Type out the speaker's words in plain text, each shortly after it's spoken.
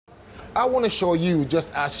I want to show you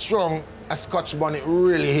just how strong a Scotch bonnet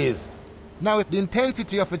really is. Now, the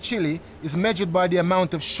intensity of a chili is measured by the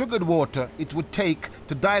amount of sugared water it would take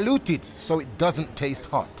to dilute it so it doesn't taste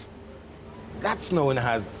hot. That's known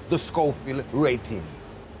as the Scoville rating.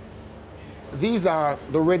 These are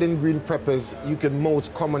the red and green peppers you can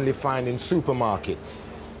most commonly find in supermarkets.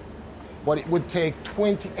 But it would take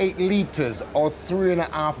 28 liters or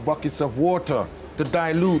 3.5 buckets of water to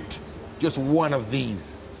dilute just one of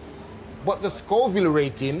these. But the Scoville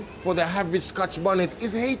rating for the average Scotch bonnet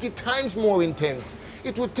is 80 times more intense.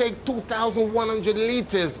 It would take 2,100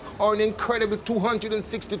 liters or an incredible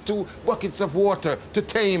 262 buckets of water to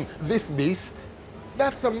tame this beast.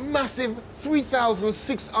 That's a massive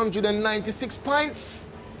 3,696 pints.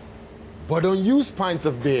 But don't use pints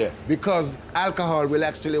of beer because alcohol will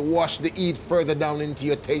actually wash the heat further down into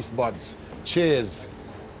your taste buds. Cheers.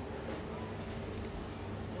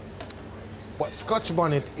 But Scotch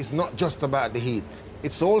bonnet is not just about the heat.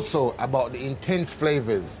 It's also about the intense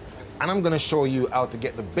flavors. And I'm gonna show you how to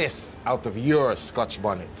get the best out of your Scotch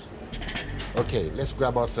bonnet. Okay, let's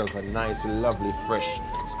grab ourselves a nice, lovely, fresh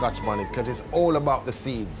Scotch bonnet because it's all about the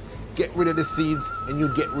seeds. Get rid of the seeds and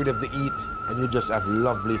you get rid of the heat and you just have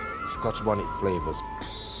lovely Scotch bonnet flavors.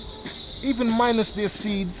 Even minus their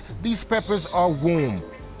seeds, these peppers are warm.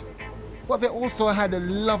 But they also had a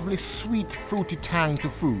lovely, sweet, fruity tang to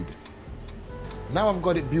food. Now I've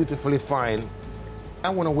got it beautifully fine, I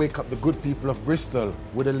want to wake up the good people of Bristol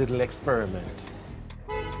with a little experiment.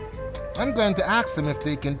 I'm going to ask them if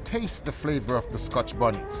they can taste the flavor of the Scotch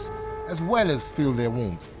bonnets, as well as feel their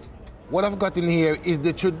warmth. What I've got in here is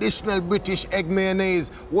the traditional British egg mayonnaise,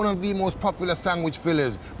 one of the most popular sandwich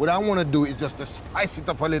fillers. What I want to do is just to spice it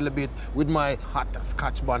up a little bit with my hot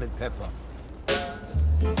Scotch bonnet pepper.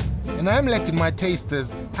 And I'm letting my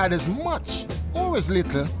tasters add as much or as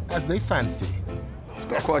little as they fancy. It's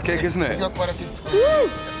got quite a kick, isn't it? It's got quite a kick. Woo!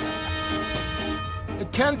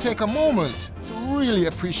 It can take a moment to really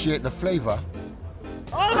appreciate the flavor.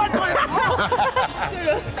 Oh my God!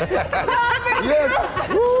 Serious? Yes!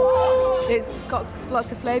 Woo! It's got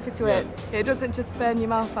lots of flavour to it. Yes. It doesn't just burn your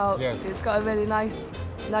mouth out. Yes. It's got a really nice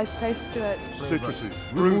taste to it. Citrusy,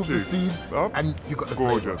 Remove fruity. the seeds Oh, and you got the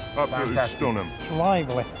gorgeous, flavor. absolutely Fantastic. stunning.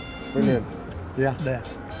 Lively. Brilliant. Yeah, there.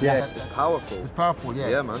 Yeah. It's powerful. It's powerful,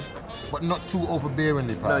 yes. Yeah, man. But not too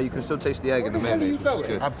overbearingly powerful. No, you can still taste the egg and the Where are you mayonnaise, which is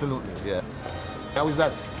going? good. Absolutely. Yeah. How is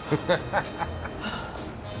that?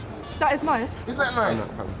 That is nice. Isn't that nice?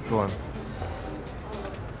 Go on.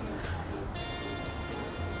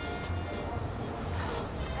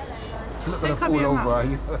 Look at the cover fool your over. Are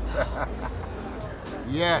you?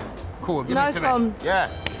 Yeah, cool. Give Nice it to me. one. Yeah.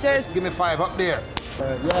 Cheers. Give me 5 up there.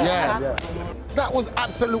 Yeah. That was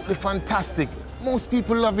absolutely fantastic. Most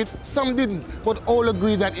people love it, some didn't, but all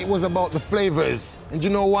agree that it was about the flavors. And you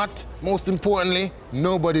know what? Most importantly,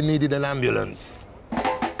 nobody needed an ambulance.